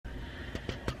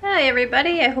Hi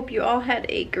everybody, I hope you all had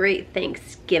a great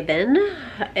Thanksgiving,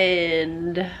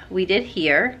 and we did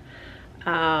here.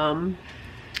 I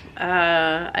know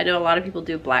a lot of people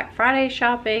do Black Friday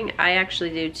shopping. I actually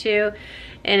do too,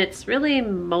 and it's really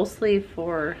mostly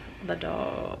for the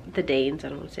Danes. I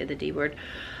don't want to say the D word.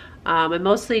 I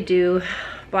mostly do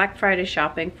Black Friday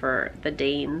shopping for the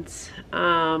Danes.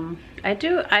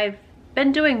 I've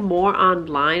been doing more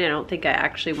online. I don't think I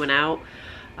actually went out.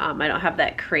 I don't have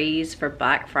that craze for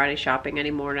Black Friday shopping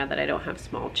anymore now that I don't have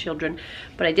small children.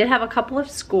 But I did have a couple of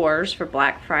scores for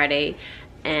Black Friday,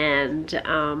 and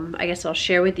I guess I'll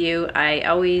share with you.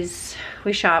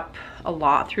 We shop a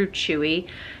lot through Chewy,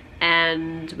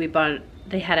 and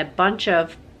they had a bunch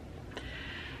of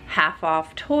half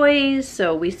off toys,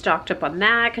 so we stocked up on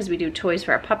that because we do toys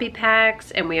for our puppy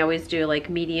packs, and we always do like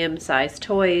medium-sized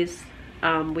toys.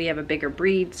 We have a bigger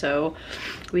breed, so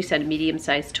we send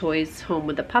medium-sized toys home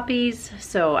with the puppies,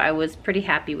 so I was pretty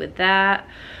happy with that.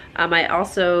 I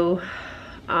also,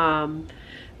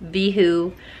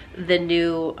 Vihu, the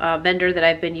new vendor that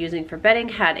I've been using for bedding,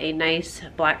 had a nice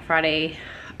Black Friday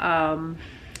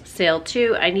sale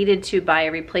too. I needed to buy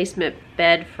a replacement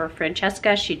bed for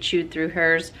Francesca. She chewed through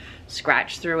hers,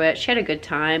 scratched through it. She had a good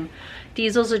time.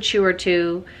 Diesel's a chewer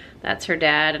too. That's her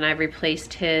dad, and I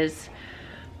replaced his.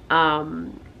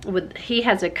 He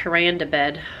has a Karanda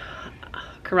bed,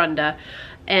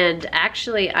 and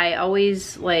actually I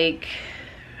always advise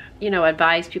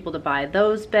people to buy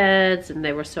those beds, and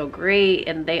they were so great,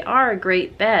 and they are a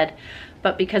great bed,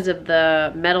 but because of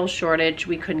the metal shortage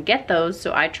we couldn't get those,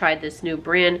 so I tried this new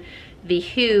brand,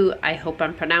 Vihu, I hope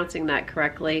I'm pronouncing that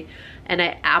correctly, and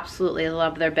I absolutely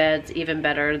love their beds, even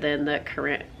better than the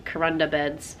Karanda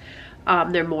beds.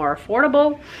 They're more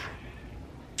affordable.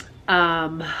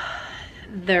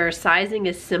 Their sizing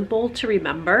is simple to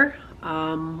remember.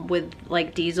 With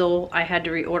like Diesel, I had to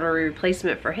reorder a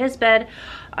replacement for his bed.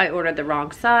 I ordered the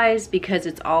wrong size because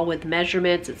it's all with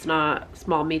measurements. It's not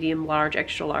small, medium, large,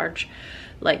 extra large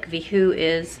like Vihu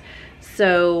is.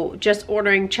 So just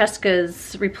ordering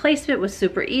Cheska's replacement was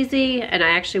super easy, and I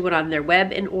actually went on their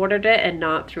web and ordered it and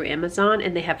not through Amazon,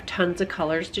 and they have tons of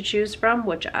colors to choose from,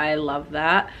 which I love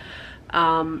that.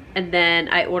 And then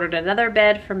I ordered another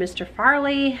bed for Mr.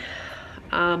 Farley,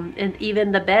 and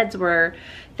even the beds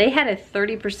they had a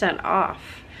 30%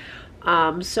 off.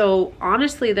 So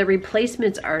honestly, the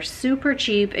replacements are super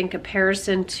cheap in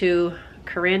comparison to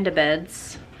Karanda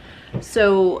beds.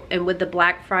 So, and with the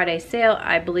Black Friday sale,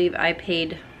 I believe I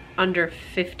paid under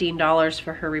 $15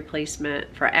 for her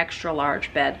replacement for extra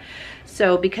large bed.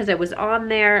 So because I was on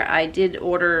there, I did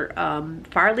order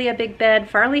Farley a big bed.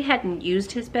 Farley hadn't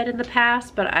used his bed in the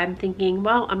past, but I'm thinking,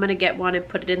 well, I'm gonna get one and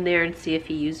put it in there and see if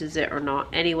he uses it or not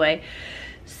anyway.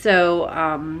 So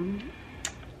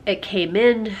it came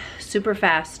in super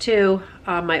fast too.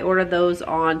 I ordered those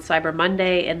on Cyber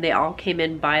Monday, and they all came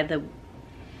in by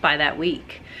that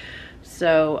week.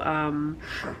 So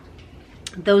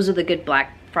those are the good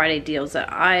Black Friday deals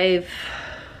that I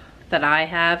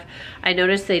have. I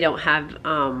noticed they don't have,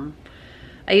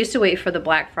 I used to wait for the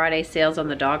Black Friday sales on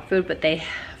the dog food, but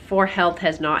 4Health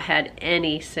has not had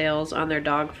any sales on their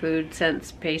dog food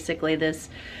since basically this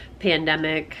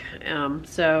pandemic.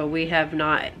 So we have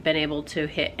not been able to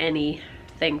hit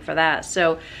anything for that.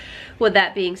 So with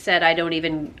that being said, I don't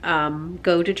even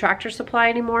go to Tractor Supply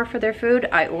anymore for their food.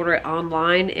 I order it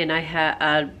online, and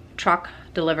a truck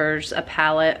delivers a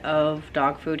pallet of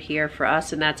dog food here for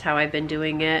us, and that's how I've been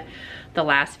doing it the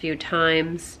last few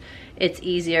times. It's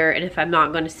easier, and if I'm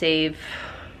not going to save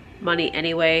money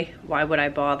anyway, why would I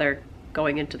bother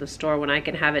going into the store when I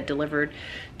can have it delivered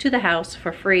to the house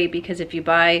for free? Because if you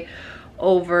buy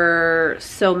over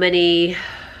so many,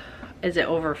 is it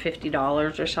over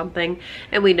 $50 or something?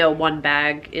 And we know one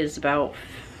bag is about,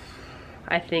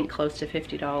 I think, close to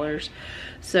 $50.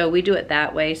 So we do it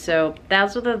that way. So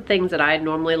those are the things that I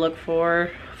normally look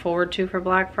forward to for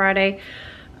Black Friday.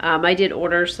 I did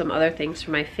order some other things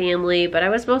for my family, but I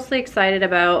was mostly excited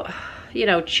about,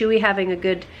 Chewy having a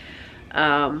good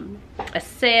a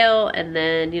sale, and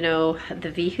then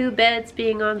the Vihu beds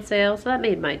being on sale, so that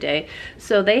made my day.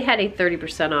 So they had a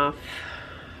 30% off,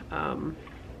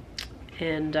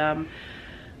 and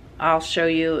I'll show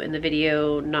you in the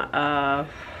video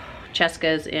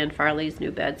Cheska's and Farley's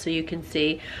new bed so you can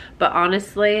see. But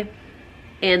honestly,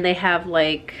 and they have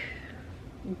like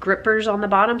grippers on the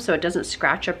bottom so it doesn't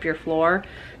scratch up your floor,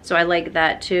 so I like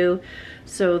that too.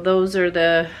 So those are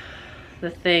the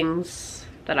things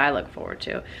that I look forward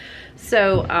to.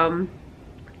 So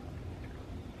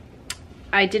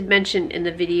I do mention in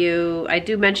the video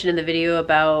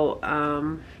about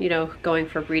going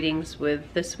for breedings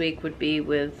this week would be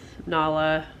with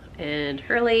Nala and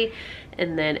Hurley,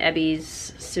 and then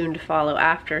Ebby's soon to follow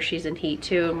after. She's in heat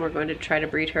too, and we're going to try to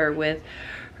breed her with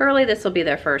Hurley. This will be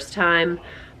their first time.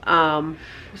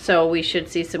 So we should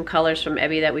see some colors from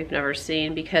Ebby that we've never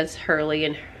seen, because Hurley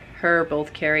and her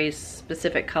both carry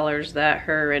specific colors that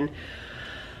her and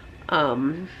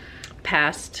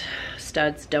past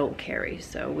studs don't carry.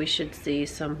 So we should see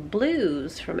some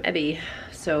blues from Ebby.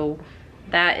 So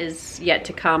that is yet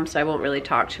to come, so I won't really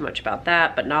talk too much about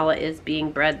that. But Nala is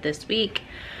being bred this week.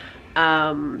 You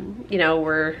know,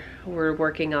 we're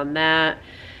working on that.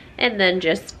 And then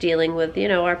just dealing with, you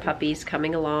know, our puppies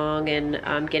coming along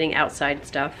and getting outside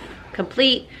stuff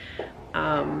complete.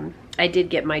 I did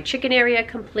get my chicken area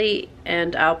complete,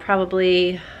 and I'll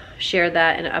probably share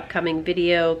that in an upcoming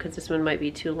video because this one might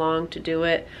be too long to do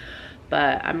it.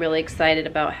 But I'm really excited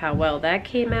about how well that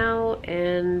came out,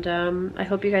 and I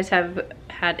hope you guys have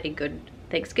had a good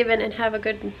Thanksgiving and have a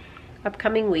good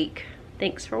upcoming week.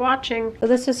 Thanks for watching. So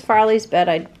this is Farley's bed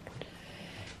I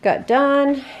got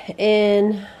done,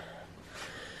 and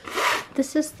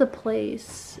this is the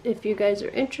place if you guys are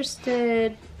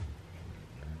interested.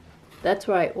 That's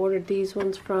where I ordered these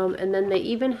ones from. And then they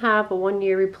even have a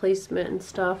 1-year replacement and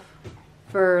stuff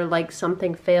for like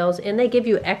something fails, and they give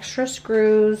you extra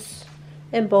screws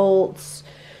and bolts,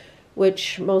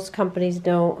 which most companies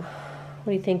don't. What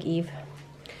do you think, Eve?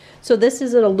 So this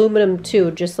is an aluminum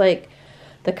too, just like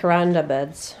the Caranda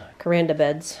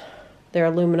beds. They're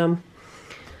aluminum.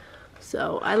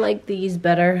 So I like these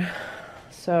better.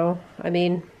 So, I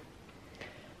mean,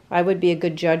 I would be a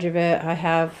good judge of it. I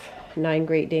have 9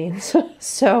 Great Danes.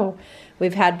 So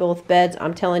we've had both beds.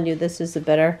 I'm telling you, this is the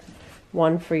better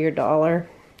one for your dollar.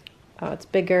 It's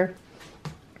bigger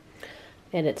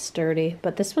and it's sturdy.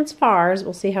 But this one's Far's.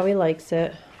 We'll see how he likes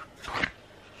it.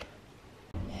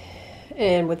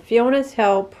 And with Fiona's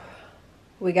help,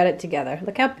 we got it together.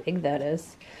 Look how big that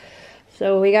is.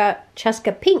 So we got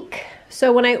Cheska Pink.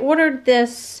 So when I ordered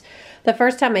this, the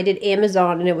first time I did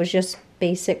Amazon, and it was just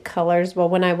basic colors. Well,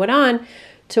 when I went on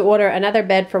to order another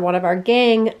bed for one of our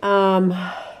gang,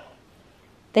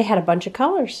 they had a bunch of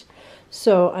colors.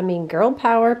 So, I mean, girl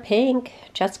power, pink,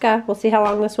 Cheska. We'll see how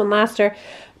long this one lasts her.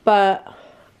 But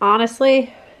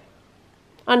honestly,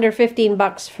 under 15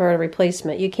 bucks for a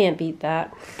replacement. You can't beat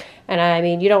that. And I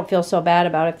mean, you don't feel so bad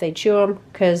about if they chew them,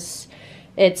 because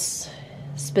it's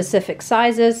specific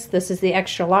sizes. This is the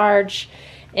extra large.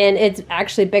 And it's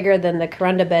actually bigger than the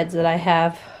Caranda beds that I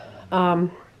have.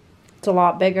 It's a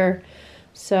lot bigger.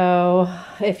 So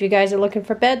if you guys are looking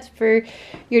for beds for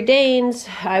your Danes,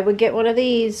 I would get one of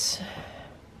these.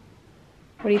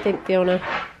 What do you think, Fiona?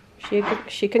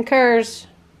 She concurs.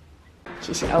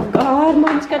 She said, oh God,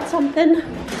 Mom's got something.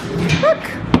 Look.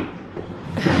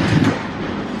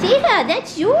 Tina,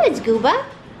 that's yours, Gooba.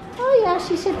 Oh yeah,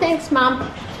 she said, thanks, Mom.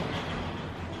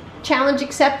 Challenge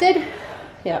accepted.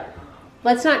 Yep.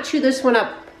 Let's not chew this one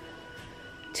up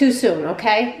too soon,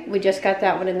 okay? We just got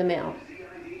that one in the mail.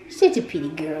 Such a pretty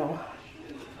girl.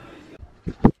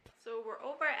 So we're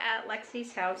over at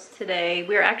Lexi's house today.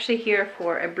 We're actually here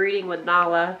for a breeding with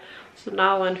Nala. So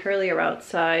Nala and Hurley are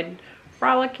outside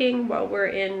frolicking while we're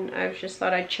in. I just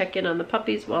thought I'd check in on the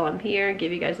puppies while I'm here and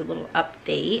give you guys a little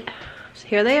update. So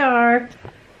here they are.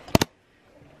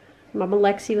 Mama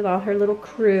Lexi with all her little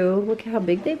crew. Look how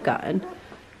big they've gotten.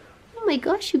 Oh my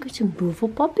gosh, you got some beautiful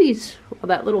puppies. Well,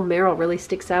 that little Merrill really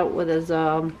sticks out with his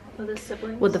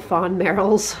siblings? With the fawn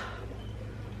Merrills.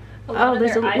 Oh,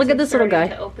 look at this little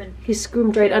guy. He's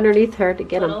scroomed right underneath her to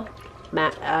get him.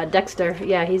 Dexter.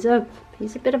 Yeah, he's a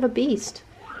bit of a beast.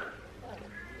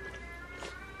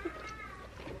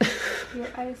 Your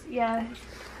eyes, yeah,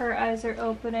 her eyes are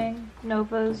opening.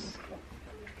 Nova's.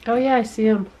 Oh yeah, I see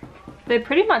him. They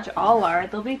pretty much all are.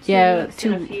 They'll be two in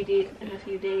a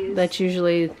few days. That's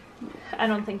usually. I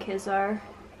don't think his are.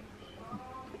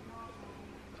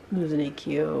 Isn't he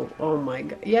cute? Oh my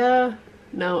god. Yeah.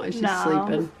 No, it's just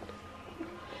sleeping.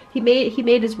 He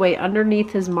made his way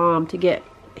underneath his mom to get.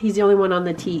 He's the only one on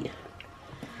the teat.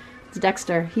 It's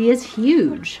Dexter. He is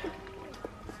huge.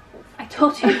 I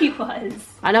told you he was.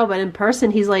 I know, but in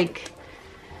person he's like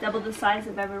double the size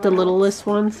of everyone. The littlest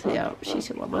ones. Yeah, she's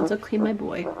the one. So clean, my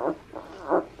boy.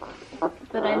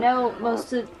 But I know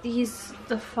most of these,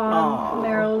 the fawn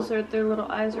Merrills, their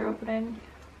little eyes are opening.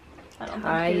 I don't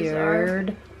think his are.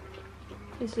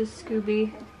 This is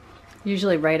Scooby.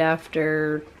 Usually right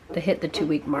after they hit the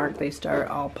 2-week mark, they start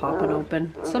all popping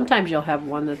open. Sometimes you'll have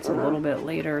one that's a little bit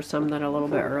later, some that are a little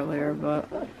bit earlier, but...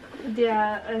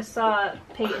 Yeah, I saw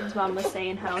Peyton's mom was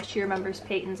saying how she remembers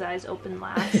Peyton's eyes open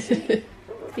last.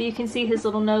 But you can see his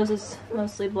little nose is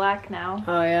mostly black now.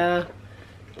 Oh yeah.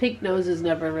 Pink noses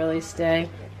never really stay.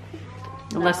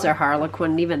 Unless they're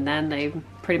Harlequin, even then they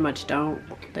pretty much don't.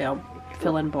 They'll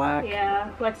fill in black.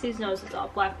 Yeah, Lexi's nose is all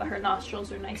black, but her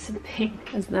nostrils are nice and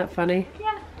pink. Isn't that funny?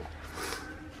 Yeah.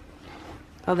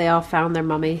 Oh, they all found their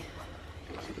mummy.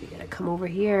 You gotta come over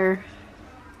here.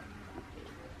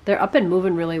 They're up and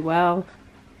moving really well.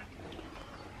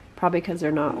 Probably because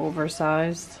they're not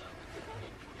oversized.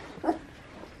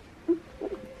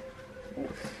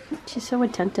 She's so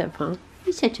attentive, huh?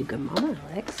 You're such a good mama,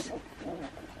 Lex.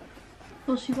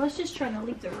 Well, she was just trying to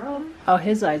leave the room. Oh,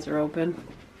 his eyes are open.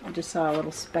 I just saw a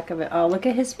little speck of it. Oh, look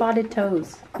at his spotted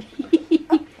toes.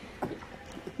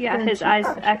 Yeah, his eyes,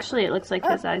 actually it looks like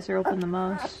his eyes are open the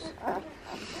most.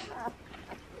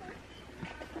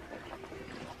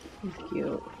 He's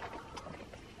cute.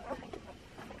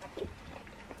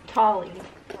 Tolly.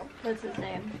 That's his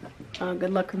name. Oh,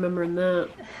 good luck remembering that.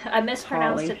 I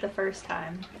mispronounced Tolly. it the first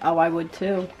time. Oh, I would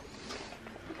too.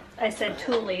 I said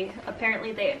Thule.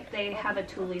 Apparently they have a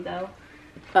Thule though.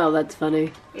 Oh, that's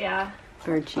funny. Yeah.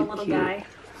 Very A cute. little guy.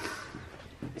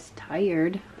 He's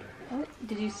tired. Oh,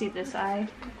 did you see this eye?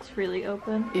 It's really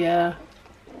open. Yeah.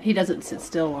 He doesn't sit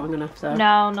still long enough though.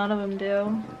 No, none of them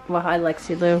do. Well, hi,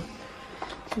 Lexi Lou.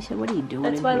 She said, what are you doing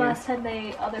That's in why here? last time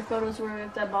other photos were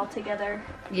of them all together.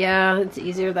 Yeah, it's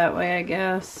easier that way, I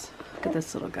guess. Look at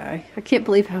this little guy. I can't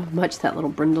believe how much that little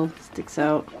brindle sticks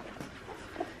out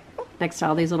next to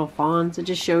all these little fawns. It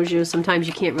just shows you sometimes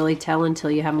you can't really tell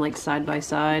until you have them like side by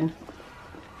side.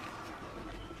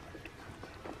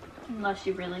 Unless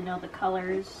you really know the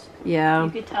colors. Yeah. You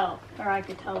could tell, or I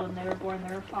could tell when they were born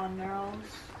they were fawn merles.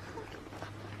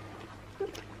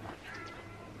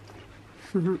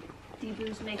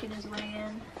 Debu's making his way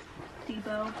in.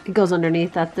 Debo. It goes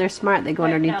underneath. They're smart. They go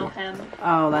underneath No, it. him.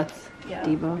 Oh, that's Yeah.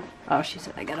 Debo. Oh, she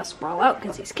said I gotta sprawl out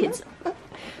because these kids.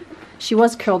 She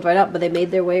was curled right up, but they made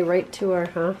their way right to her,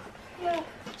 huh? Yeah.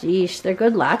 Geesh, they're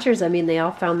good latchers. I mean, they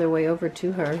all found their way over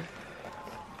to her.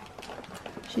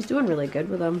 She's doing really good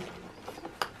with them.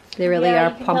 They really Yeah, are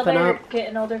you can pumping tell they're up.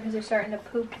 getting older because they're starting to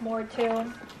poop more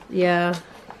too. Yeah.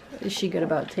 Is she good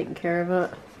about taking care of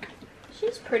it?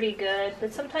 She's pretty good,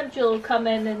 but sometimes you'll come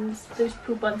in and there's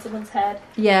poop on someone's head.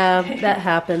 Yeah, that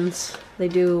happens. They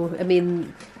do. I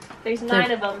mean, There's 9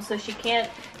 of them, so she can't.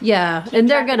 yeah, keep and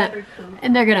they're track of gonna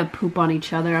every poop. poop on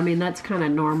each other. I mean, that's kind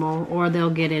of normal. Or they'll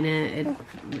get in it. It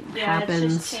Yeah,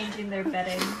 happens. it's just changing their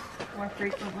bedding more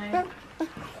frequently.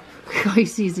 He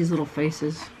sees these little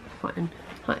faces.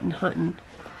 Hunting.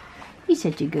 You're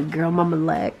such a good girl, Mama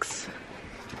Lex.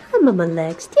 Hi, Mama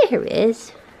Lex. There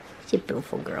is. She's a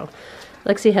beautiful girl.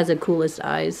 Lexi has the coolest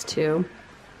eyes, too.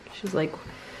 She's like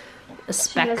a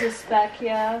speck. She has a speck,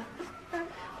 yeah.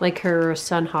 Like her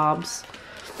son, Hobbs.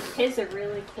 His are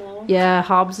really cool. Yeah,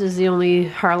 Hobbs is the only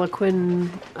Harlequin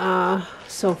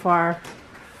so far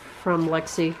from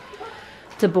Lexi.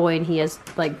 It's a boy, and he has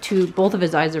like both of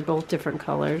his eyes are both different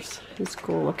colors. He's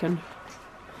cool looking.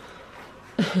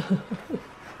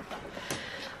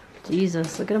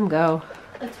 Jesus, look at him go.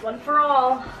 It's one for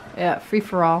all. Yeah, free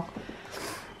for all.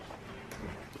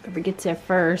 Whoever gets there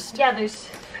first. Yeah, there's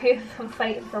 3 of them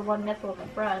fighting for one nipple in the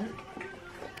front.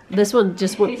 This one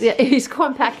just went, yeah, he's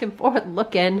going back and forth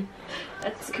looking.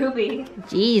 That's Scooby.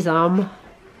 Jeez,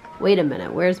 wait a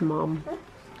minute, where's Mom?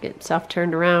 Get himself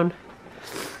turned around.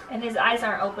 And his eyes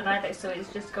aren't open either, so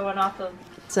he's just going off of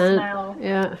So, smell.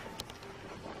 yeah.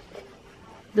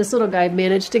 This little guy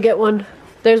managed to get one.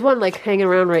 There's one like hanging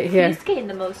around right here. He's gained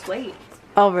the most weight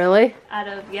Oh, really? out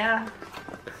of, yeah,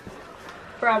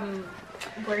 from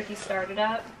where he started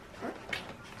at.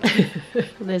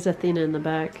 There's Athena in the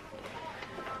back.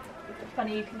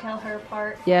 Funny, you can tell her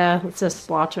apart. Yeah, it's a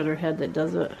splotch on her head that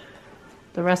does it.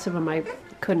 The rest of them I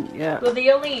couldn't yet. Well,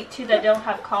 the only 2 that don't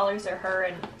have collars are her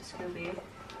and Scooby.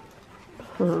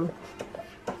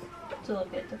 It's a little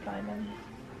bit to find them.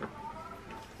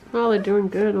 Well, they're doing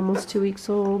good. Almost 2 weeks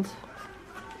old.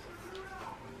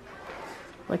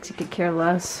 Lexi could care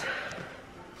less.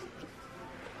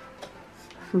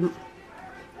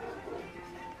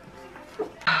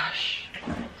 Gosh.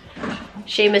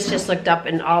 Seamus just looked up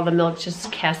and all the milk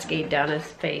just cascade down his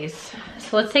face.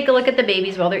 So let's take a look at the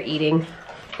babies while they're eating.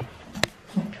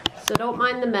 So don't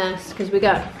mind the mess because we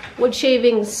got wood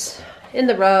shavings in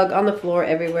the rug, on the floor,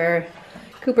 everywhere.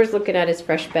 Cooper's looking at his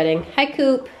fresh bedding. Hi,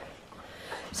 Coop.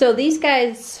 So these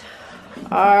guys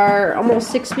are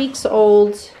almost 6 weeks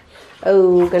old.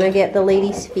 Oh, gonna get the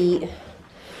ladies' feet.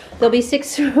 They'll be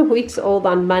 6 weeks old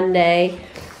on Monday.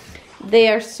 They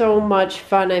are so much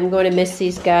fun. I'm going to miss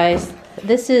these guys.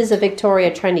 This is a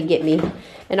Victoria trying to get me.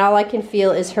 And all I can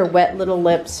feel is her wet little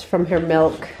lips from her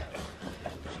milk.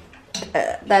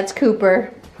 That's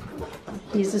Cooper.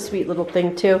 He's a sweet little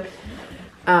thing too.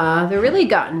 They're really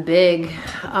gotten big.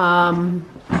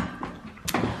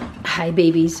 Hi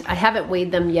babies. I haven't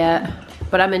weighed them yet,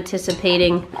 but I'm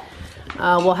anticipating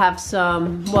we'll have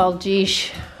some, well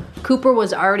geesh, Cooper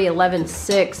was already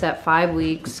 11.6 at 5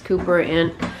 weeks. Cooper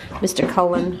and Mr.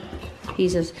 Cullen.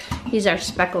 He's our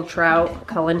speckled trout,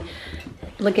 Cullen.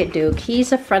 Look at Duke. He's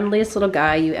the friendliest little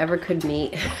guy you ever could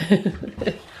meet.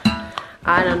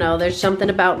 I don't know. There's something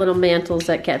about little mantles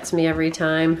that gets me every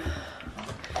time.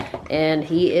 And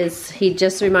he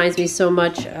just reminds me so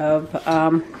much of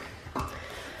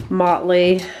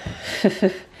Motley.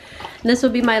 And this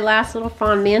will be my last little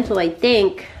fawn mantle, I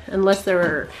think, unless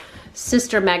their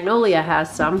sister Magnolia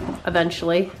has some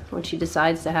eventually when she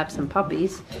decides to have some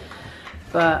puppies.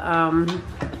 But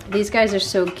these guys are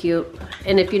so cute.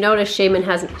 And if you notice,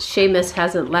 Seamus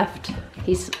hasn't left.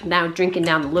 He's now drinking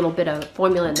down a little bit of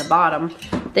formula in the bottom.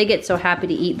 They get so happy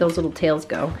to eat, those little tails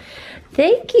go.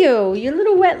 Thank you, you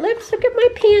little wet lips. Look at my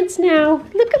pants now.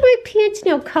 Look at my pants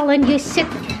now, Cullen. You sick,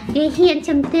 you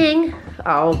handsome thing.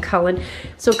 Oh, Cullen.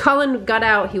 So Cullen got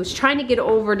out. He was trying to get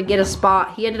over to get a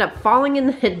spot. He ended up falling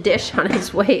in the dish on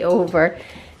his way over.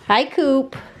 Hi,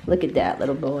 Coop. Look at that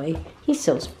little boy. He's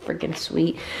so freaking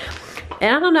sweet.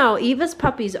 And I don't know, Eva's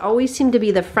puppies always seem to be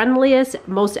the friendliest,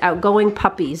 most outgoing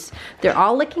puppies. They're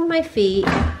all licking my feet.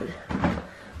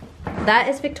 That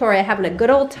is Victoria having a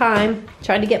good old time,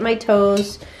 trying to get my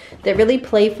toes. They're really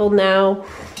playful now.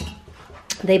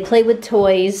 They play with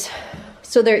toys.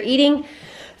 So they're eating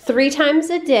 3 times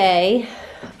a day.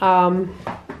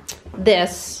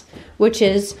 This, which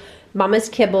is Mama's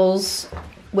Kibbles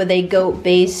with a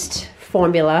goat-based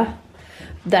formula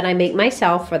that I make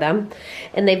myself for them.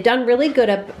 And they've done really good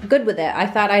with it. I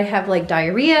thought I'd have like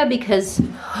diarrhea because,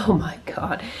 oh my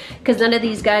God, because none of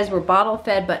these guys were bottle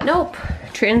fed, but nope,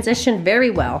 transitioned very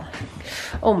well.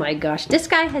 Oh my gosh, this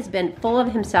guy has been full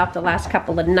of himself the last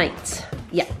couple of nights.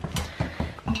 Yeah.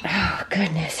 Oh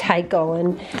goodness, hi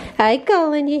Colin. Hi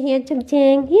Colin, you handsome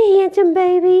thing. You handsome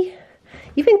baby.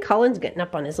 Even Cullen's getting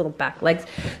up on his little back legs.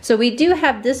 So we do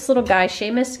have this little guy.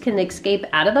 Seamus can escape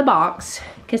out of the box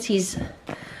because he's,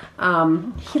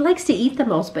 he likes to eat the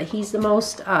most, but he's the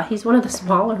most, he's one of the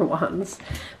smaller ones.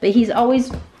 But he's always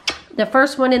the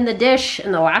first one in the dish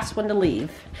and the last one to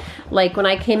leave. Like when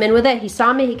I came in with it, he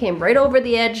saw me, he came right over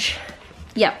the edge.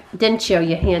 Yep, didn't you,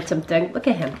 you handsome thing? Look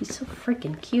at him, he's so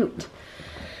freaking cute.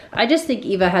 I just think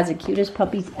Eva has the cutest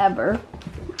puppies ever.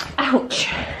 Ouch,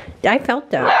 I felt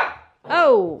that.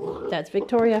 Oh, that's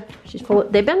Victoria. She's full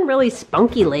of, they've been really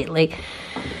spunky lately.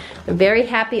 They're very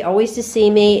happy always to see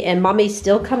me, and Mommy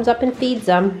still comes up and feeds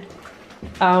them.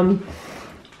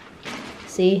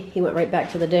 See, he went right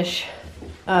back to the dish.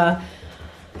 The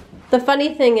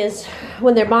funny thing is,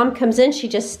 when their mom comes in, she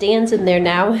just stands in there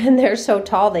now, and they're so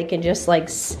tall they can just like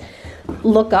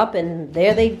look up, and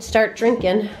there they start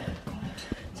drinking.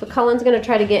 So Cullen's gonna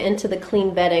try to get into the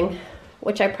clean bedding,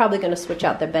 which I'm probably gonna switch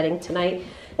out their bedding tonight.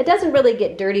 It doesn't really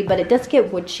get dirty, but it does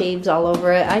get wood shaves all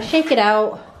over it. I shake it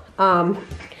out.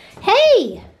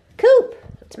 Hey, Coop,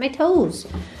 it's my toes.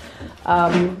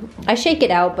 I shake it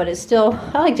out, but it's still,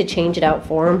 I like to change it out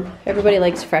for them. Everybody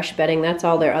likes fresh bedding. That's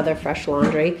all their other fresh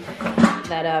laundry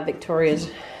that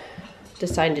Victoria's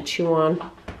decided to chew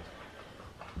on.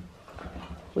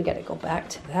 We gotta go back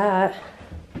to that.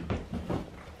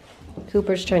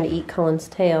 Cooper's trying to eat Cullen's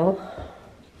tail.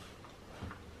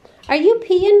 Are you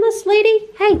peeing, Miss Lady?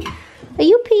 Hey, are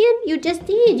you peeing? You just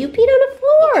did. You peed on the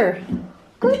floor.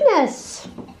 Goodness.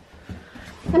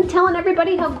 I'm telling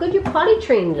everybody how good your potty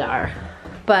trains are.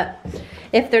 But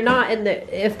if they're not in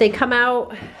the, if they come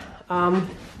out and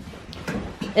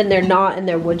they're not in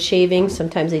their wood shaving,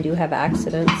 sometimes they do have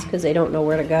accidents because they don't know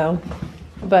where to go.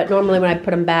 But normally when I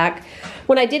put them back,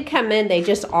 when I did come in, they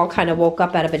just all kind of woke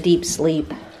up out of a deep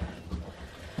sleep.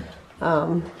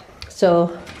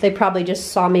 So they probably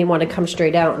just saw me want to come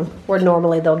straight out, and where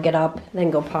normally they'll get up,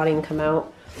 then go potty and come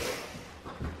out.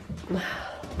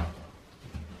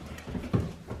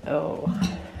 Oh.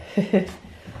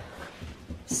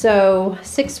 So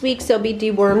 6 weeks they'll be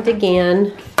dewormed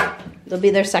again. It'll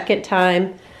be their second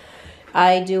time.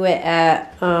 I do it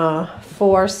at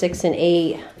 4, 6, and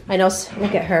 8. I know,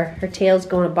 look at her. Her tail's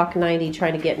going $1.90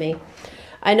 trying to get me.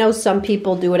 I know some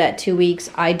people do it at 2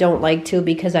 weeks. I don't like to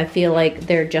because I feel like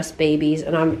they're just babies,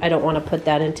 and I don't want to put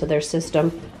that into their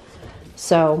system.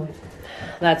 So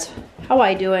that's how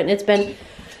I do it, and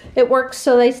it works.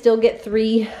 So they still get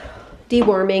 3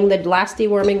 deworming. The last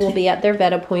deworming will be at their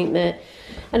vet appointment,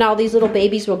 and all these little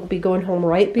babies will be going home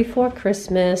right before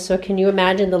Christmas. So can you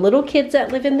imagine the little kids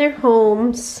that live in their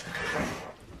homes?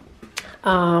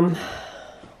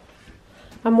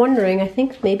 I'm wondering, I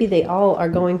think maybe they all are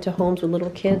going to homes with little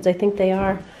kids. I think they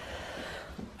are.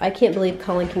 I can't believe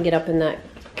Cullen can get up in that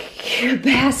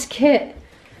basket.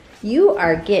 You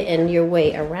are getting your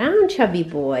way around, chubby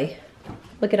boy.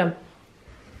 Look at him.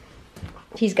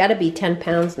 He's got to be 10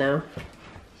 pounds now.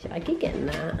 I could get in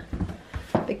that.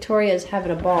 Victoria's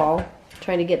having a ball,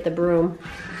 trying to get the broom.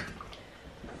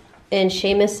 And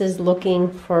Seamus is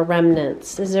looking for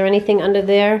remnants. Is there anything under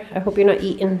there? I hope you're not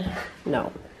eating.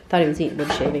 No. I thought he was eating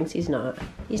wood shavings. He's not.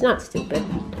 He's not stupid.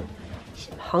 He's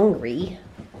hungry.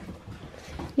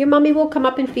 Your mommy will come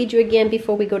up and feed you again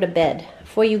before we go to bed.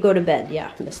 Before you go to bed.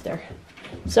 Yeah, mister.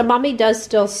 So mommy does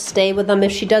still stay with them.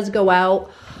 If she does go out,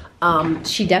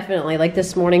 she definitely, like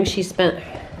this morning, she spent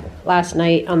last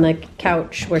night on the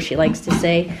couch where she likes to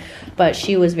stay. But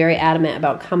she was very adamant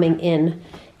about coming in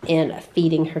and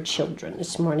feeding her children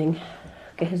this morning.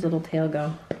 Look at his little tail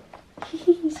go.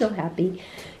 He's so happy.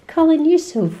 Cullen, you're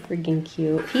so friggin'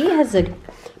 cute. He has the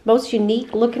most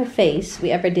unique looking face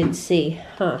we ever did see.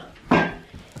 Huh.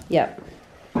 Yep.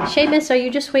 Seamus, are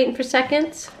you just waiting for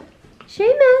seconds?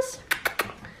 Seamus!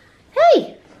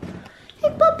 Hey!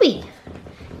 Hey, puppy!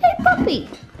 Hey, puppy!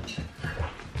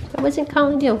 I wasn't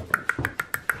calling you.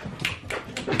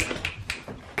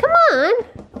 Come on!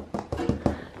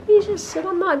 You just said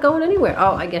I'm not going anywhere.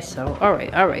 Oh, I guess so. All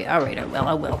right,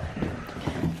 I will.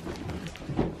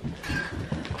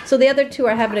 So the other two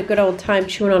are having a good old time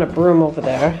chewing on a broom over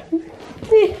there.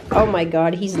 Oh my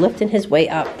God, he's lifting his way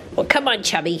up. Well, come on,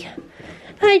 chubby.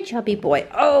 Hi, chubby boy.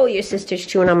 Oh, your sister's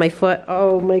chewing on my foot.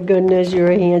 Oh my goodness,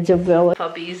 you're a handsome fella.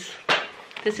 Puppies.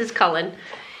 This is Cullen.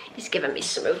 He's giving me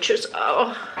smoochers.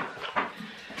 Oh.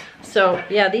 So,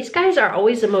 yeah, these guys are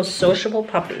always the most sociable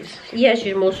puppies. Yes,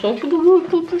 you're the most sociable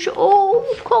puppies. Oh,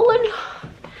 Cullen.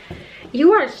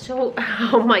 You are so,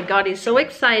 oh my God, he's so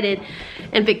excited.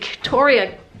 And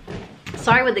Victoria,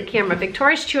 sorry with the camera,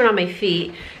 Victoria's chewing on my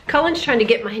feet. Cullen's trying to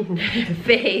get my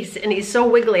face, and he's so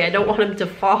wiggly, I don't want him to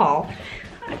fall.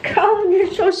 Cullen,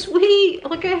 you're so sweet.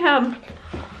 Look at him.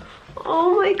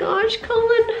 Oh my gosh,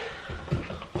 Cullen.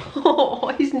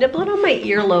 Oh, he's nibbling on my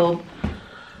earlobe.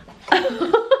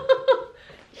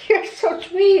 You're so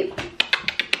sweet.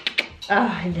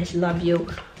 Ah, I just love you.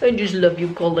 I just love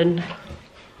you, Cullen.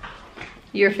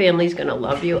 Your family's gonna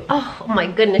love you. Oh my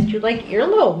goodness, you like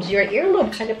earlobes. You're an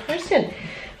earlobe kind of person.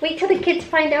 Wait till the kids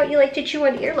find out you like to chew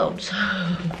on earlobes.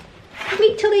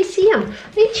 Wait till they see them.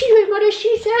 Wait till your mother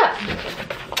sees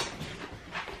that.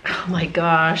 Oh my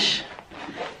gosh.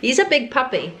 He's a big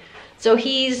puppy. So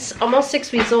he's almost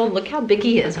 6 weeks old. Look how big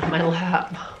he is on my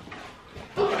lap.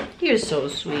 You're so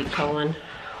sweet, Cullen.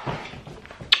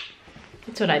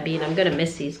 That's what I mean. I'm gonna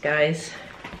miss these guys.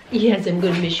 Yes, I'm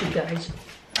gonna miss you guys.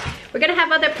 We're gonna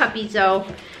have other puppies though,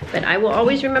 but I will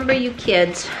always remember you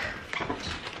kids.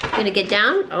 Gonna get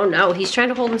down? Oh no, he's trying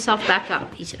to hold himself back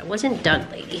up. He said, I wasn't done,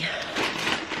 lady.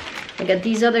 I got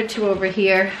these other two over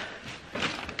here.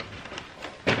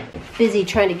 Busy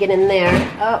trying to get in there.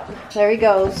 Oh, there he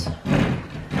goes.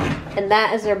 And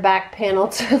that is their back panel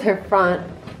to their front.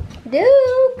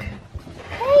 Duke!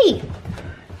 Hey!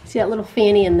 See that little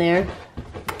fanny in there?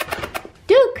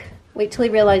 Duke! Wait till he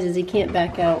realizes he can't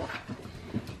back out.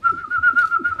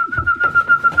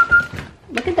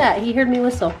 Look at that, he heard me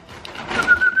whistle.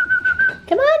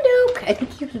 Come on, Duke! I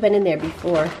think he's been in there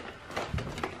before.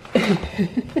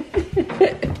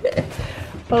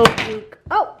 Oh, Duke.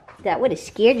 Oh! That would have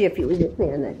scared you if he was in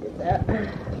there and I did that.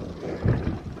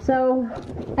 So,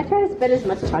 I try to spend as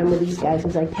much time with these guys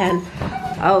as I can.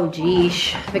 Oh,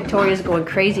 geesh. Victoria's going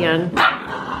crazy on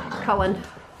Cullen.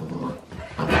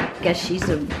 Guess she's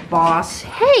a boss.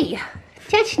 Hey!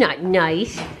 That's not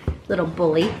nice, little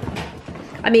bully.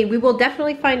 I mean, we will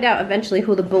definitely find out eventually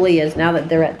who the bully is now that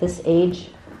they're at this age.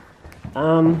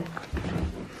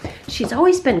 She's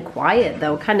always been quiet,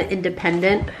 though, kind of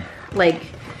independent. Like,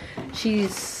 she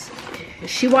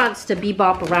wants to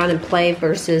bebop around and play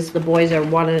versus the boys are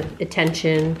wanting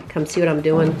attention. Come see what I'm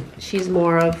doing. She's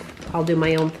more of, I'll do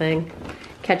my own thing.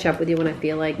 Catch up with you when I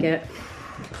feel like it.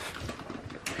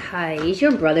 Hi, is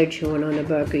your brother chewing on the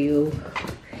back of you?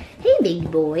 Hey,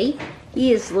 big boy.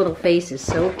 His little face is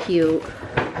so cute.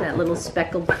 That little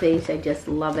speckled face, I just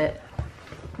love it.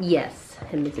 Yes,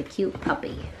 him is a cute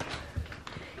puppy.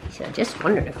 So I just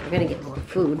wondered if we're gonna get more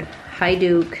food. Hi,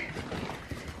 Duke.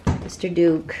 Mr.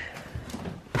 Duke.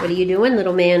 What are you doing,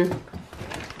 little man?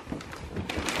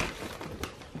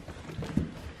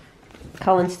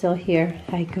 Cullen's still here.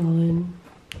 Hi, Cullen.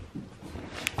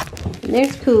 And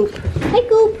there's Coop. Hi,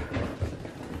 Coop.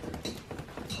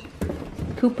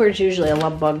 Cooper's usually a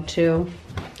love bug, too.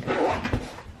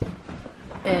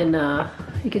 And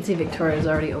you can see Victoria's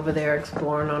already over there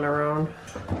exploring on her own.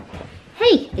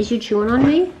 Hey, is you chewing on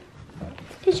me?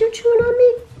 Is you chewing on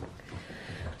me?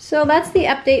 So that's the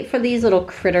update for these little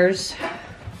critters.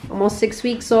 Almost 6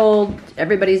 weeks old.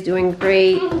 Everybody's doing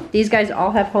great. These guys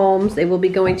all have homes. They will be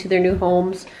going to their new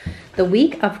homes the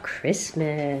week of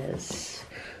Christmas.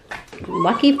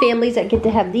 Lucky families that get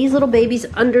to have these little babies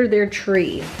under their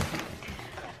tree.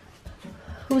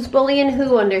 Who's bullying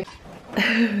who under?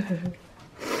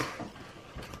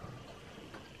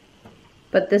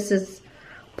 But this is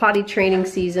potty training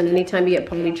season. Anytime you get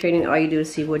potty training, all you do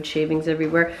is see wood shavings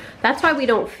everywhere. That's why we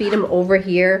don't feed them over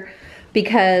here,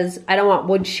 because I don't want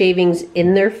wood shavings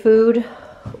in their food,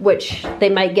 which they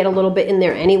might get a little bit in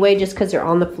there anyway just because they're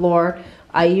on the floor.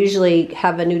 I usually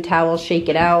have a new towel, shake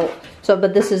it out. So,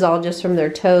 but this is all just from their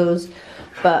toes.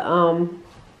 But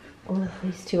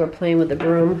these two are playing with the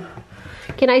broom.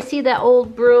 Can I see that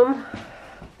old broom?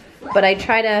 But I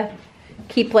try to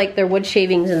keep like their wood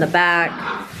shavings in the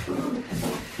back.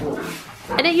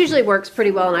 And it usually works pretty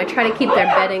well, and I try to keep their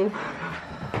bedding.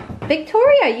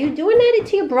 Victoria, you doing that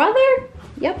to your brother?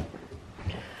 Yep.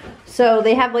 So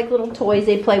they have like little toys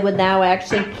they play with now. I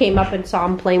actually came up and saw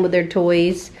them playing with their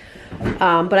toys.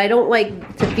 But I don't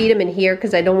like to feed them in here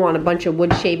because I don't want a bunch of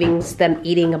wood shavings, them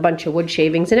eating a bunch of wood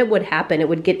shavings, and it would happen. It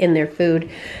would get in their food.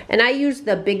 And I use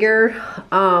the bigger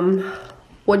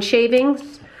wood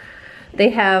shavings. They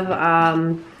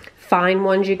have fine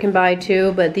ones you can buy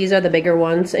too, but these are the bigger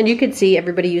ones. And you can see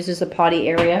everybody uses the potty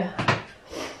area.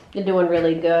 They're doing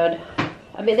really good.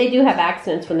 I mean, they do have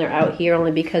accidents when they're out here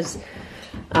only because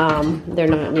they're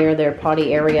not near their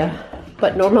potty area.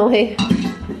 But normally,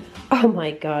 oh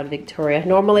my God, Victoria.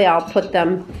 Normally I'll put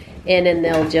them in and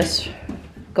they'll just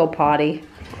go potty.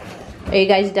 Are you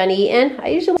guys done eating? I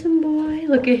usually, some boy,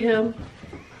 look at him.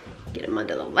 Get him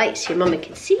under the lights here, Mama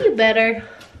can see you better.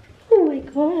 Oh my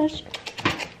gosh.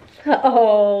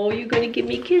 Oh, you're gonna give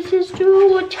me kisses too?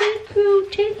 Well, thank you,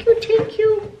 thank you, thank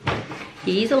you.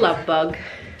 He's a love bug.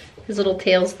 His little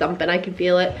tail's thumping, I can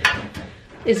feel it.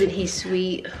 Isn't he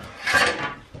sweet?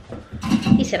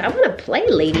 He said, I wanna play,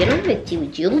 lady. I don't wanna do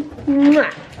with you.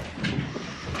 Mwah.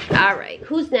 All right,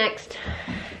 who's next?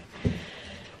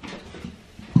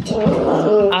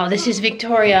 Oh, this is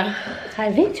Victoria.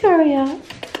 Hi, Victoria.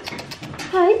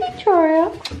 Hi,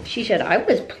 Victoria. She said, I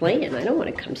was playing. I don't want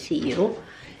to come see you.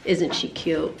 Isn't she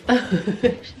cute?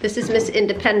 This is Miss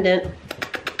Independent.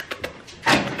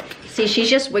 See, she's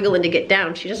just wiggling to get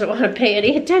down. She doesn't want to pay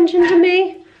any attention to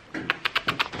me. I'm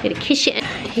gonna kiss you.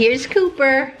 Here's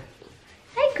Cooper.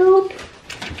 Hi, Coop.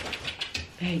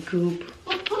 Hey, Coop.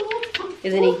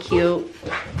 Isn't he cute?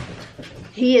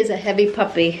 He is a heavy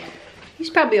puppy.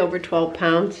 He's probably over 12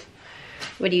 pounds.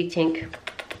 What do you think?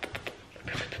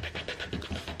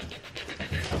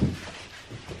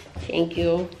 Thank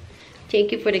you.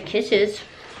 Thank you for the kisses.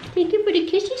 Thank you for the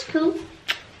kisses, Coop.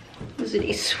 Isn't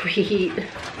he sweet?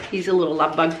 He's a little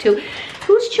love bug too.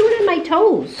 Who's chewing on my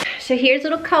toes? So here's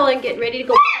little Cullen getting ready to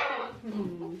go.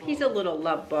 He's a little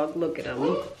love bug. Look at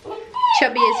him.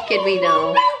 Chubbiest kid we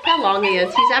know. How long he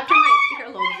is. He's after my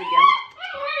earlobes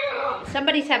again.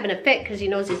 Somebody's having a fit because he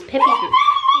knows his babies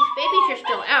are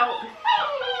still out.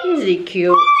 Isn't he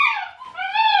cute?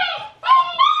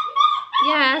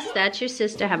 Yes, that's your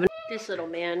sister having this little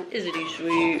man. Isn't he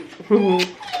sweet?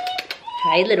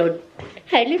 Hi,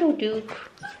 little Duke.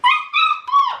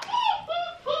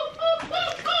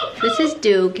 This is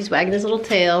Duke. He's wagging his little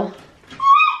tail.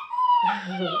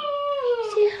 Say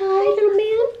hi, little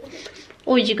man.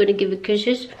 Oh, is he gonna give you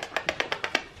kisses?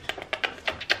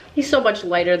 He's so much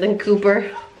lighter than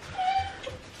Cooper.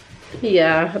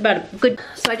 Yeah, about a good.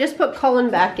 So I just put Cullen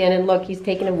back in, and look, he's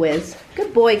taking a whiz.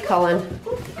 Good boy, Cullen.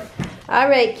 All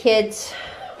right, kids.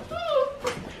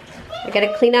 I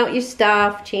gotta clean out your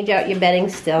stuff, change out your bedding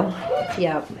still.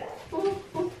 Yep.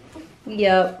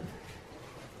 Yep.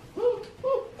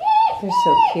 They're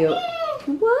so cute.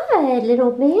 What,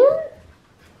 little man?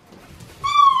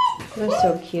 They're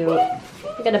so cute.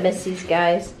 I'm gonna miss these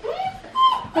guys.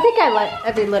 I think I let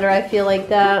every litter I feel like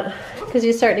that, because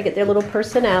you're starting to get their little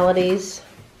personalities.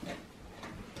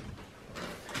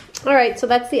 All right, so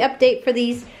that's the update for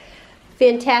these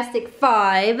fantastic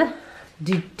 5.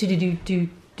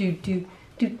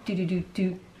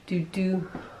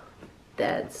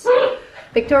 That's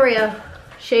Victoria,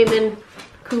 Shaman,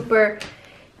 Cooper,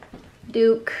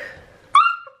 Duke.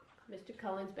 Mr.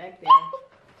 Cullen's back there.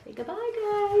 Say goodbye,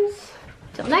 guys.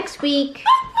 Till next week.